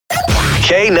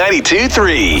K92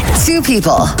 3. Two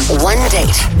people, one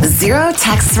date, zero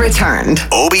texts returned.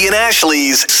 Obie and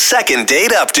Ashley's second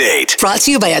date update. Brought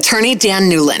to you by attorney Dan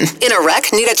Newlin. In a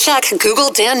wreck, need a check,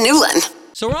 Google Dan Newlin.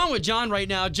 So we're on with John right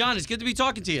now. John, it's good to be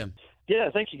talking to you. Yeah,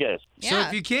 thank you guys. So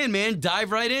if you can, man,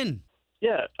 dive right in.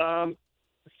 Yeah,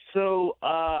 so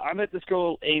I met this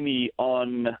girl, Amy,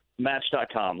 on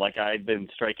Match.com. Like, I'd been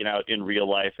striking out in real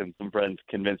life, and some friends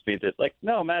convinced me that, like,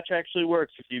 no, Match actually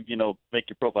works if you make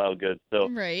your profile good. So,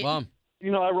 Right. Well,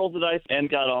 I rolled the dice and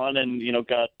got on and,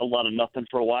 got a lot of nothing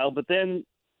for a while, but then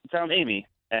found Amy,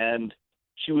 and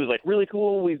she was, like, really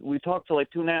cool. We talked for, like,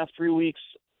 2.5, 3 weeks,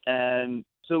 and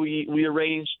so we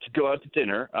arranged to go out to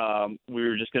dinner. We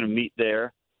were just going to meet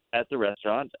there at the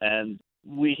restaurant, and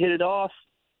we hit it off,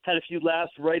 had a few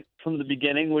laughs right from the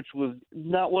beginning, which was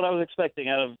not what I was expecting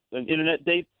out of an internet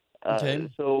date. Okay.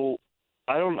 So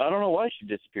I don't know why she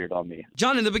disappeared on me.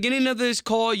 John, in the beginning of this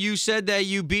call, you said that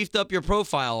you beefed up your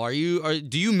profile.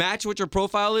 Do you match what your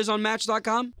profile is on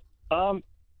Match.com?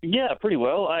 Yeah, pretty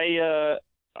well. I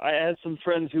had some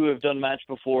friends who have done Match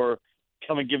before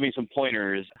come and give me some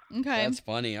pointers. Okay. That's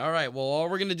funny. All right. Well, all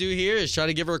we're going to do here is try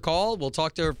to give her a call. We'll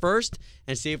talk to her first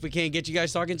and see if we can't get you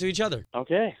guys talking to each other.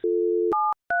 Okay.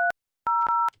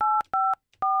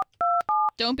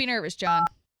 Don't be nervous, John.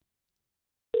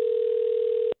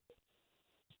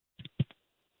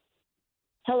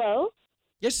 Hello?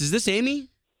 Yes, is this Amy?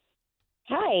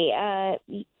 Hi,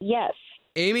 yes.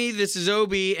 Amy, this is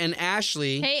Obie and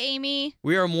Ashley. Hey, Amy.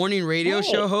 We are morning radio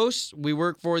Hey. show hosts. We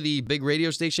work for the big radio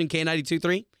station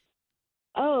K92.3.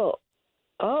 Oh,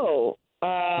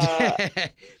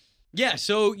 Yeah,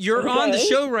 so you're on the Okay.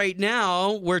 show right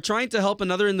now. We're trying to help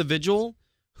another individual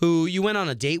who you went on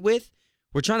a date with.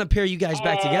 We're trying to pair you guys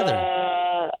back together.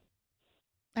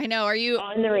 I know. Are you?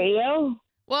 On the radio?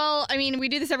 Well, I mean, we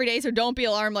do this every day, so don't be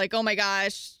alarmed like, oh my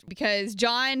gosh, because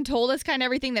John told us kind of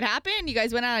everything that happened. You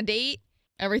guys went on a date.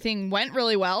 Everything went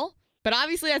really well. But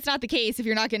obviously that's not the case if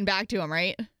you're not getting back to him,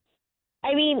 right?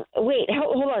 I mean, wait,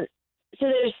 hold on. So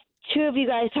there's two of you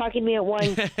guys talking to me at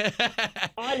once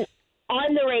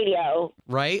on the radio.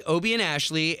 Right? Obie and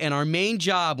Ashley. And our main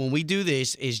job when we do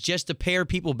this is just to pair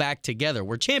people back together.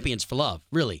 We're champions for love,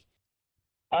 really.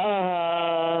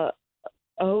 Okay.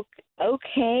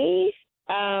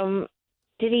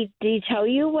 Did he tell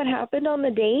you what happened on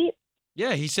the date?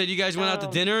 Yeah, he said you guys went out to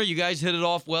dinner. You guys hit it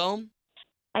off well.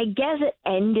 I guess it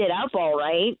ended up all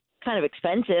right. Kind of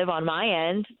expensive on my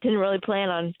end. Didn't really plan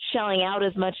on shelling out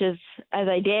as much as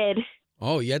I did.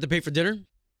 Oh, you had to pay for dinner?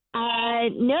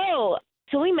 No.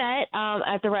 So we met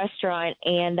at the restaurant,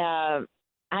 and I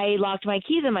locked my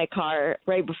keys in my car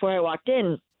right before I walked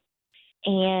in.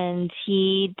 And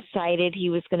he decided he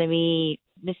was going to be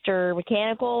Mr.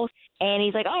 Mechanical, and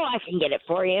he's like, "Oh, I can get it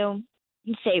for you.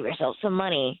 You save yourself some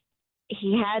money."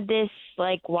 He had this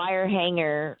like wire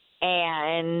hanger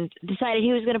and decided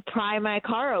he was going to pry my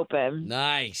car open.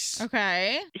 Nice.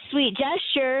 Okay. Sweet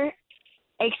gesture,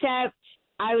 except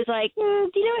I was like, do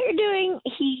you know what you're doing?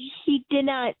 He did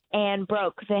not, and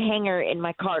broke the hanger in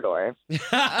my car door.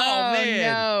 Oh, man.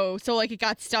 No. So like it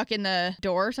got stuck in the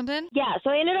door or something? Yeah,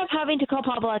 so I ended up having to call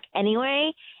Pop Lock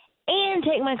anyway and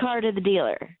take my car to the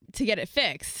dealer. To get it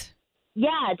fixed.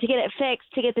 Yeah, to get it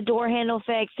fixed, to get the door handle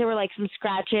fixed. There were like some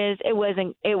scratches. It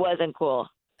wasn't cool.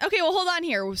 Okay, well, hold on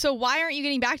here. So why aren't you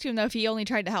getting back to him, though, if he only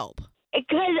tried to help?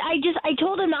 Because I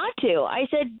told him not to. I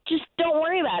said, just don't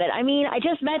worry about it. I mean, I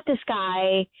just met this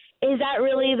guy. Is that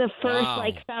really the first, Wow.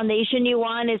 foundation you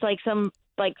want is, some,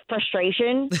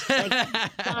 frustration?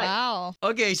 Wow.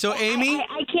 Okay, so Amy.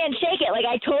 I can't shake it.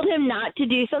 I told him not to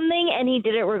do something, and he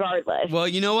did it regardless. Well,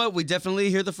 you know what? We definitely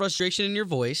hear the frustration in your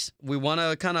voice. We want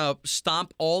to kind of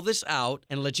stomp all this out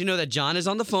and let you know that John is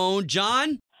on the phone.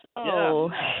 John?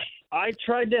 Oh. I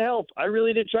tried to help. I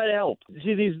really did try to help.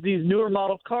 See, these newer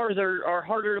model cars are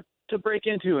harder to break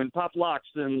into and pop locks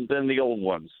than the old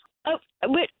ones. Oh,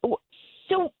 wait, so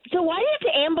why do you have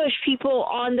to ambush people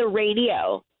on the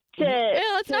radio to,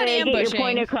 that's not get ambushing. your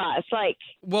point across?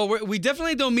 Well, we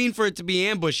definitely don't mean for it to be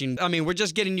ambushing. I mean, we're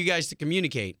just getting you guys to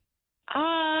communicate.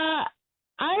 I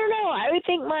don't know. I would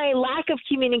think my lack of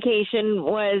communication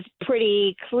was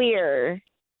pretty clear.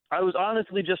 I was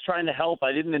honestly just trying to help.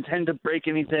 I didn't intend to break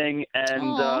anything, and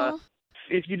Aw.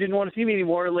 if you didn't want to see me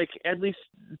anymore, at least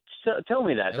tell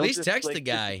me that. At Don't least just, text the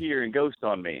guy. disappear and ghost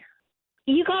on me.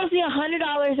 You cost me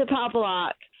 $100 at Pop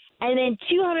Lock and then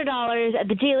 $200 at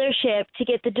the dealership to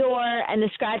get the door and the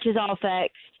scratches all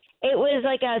fixed. It was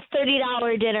like a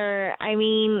 $30 dinner. I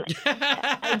mean,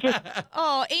 I just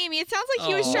Oh, Amy, it sounds like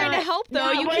he was trying to help, though.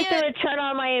 not You worth the can't. return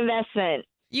on my investment.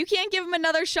 You can't give him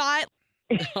another shot.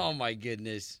 Oh, my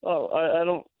goodness. Oh,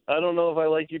 I I don't know if I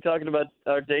like you talking about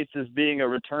our dates as being a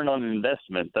return on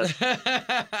investment.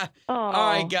 All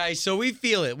right, guys. So we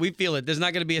feel it. We feel it. There's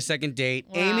not going to be a second date.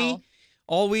 Wow. Amy,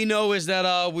 all we know is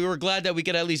that we were glad that we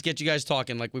could at least get you guys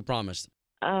talking like we promised.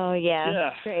 Oh, yeah.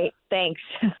 Yeah. Great. Thanks.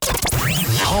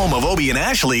 Home of Obie and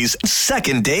Ashley's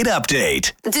second date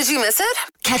update. Did you miss it?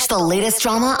 Catch the latest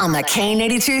drama on the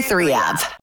K82 3 app.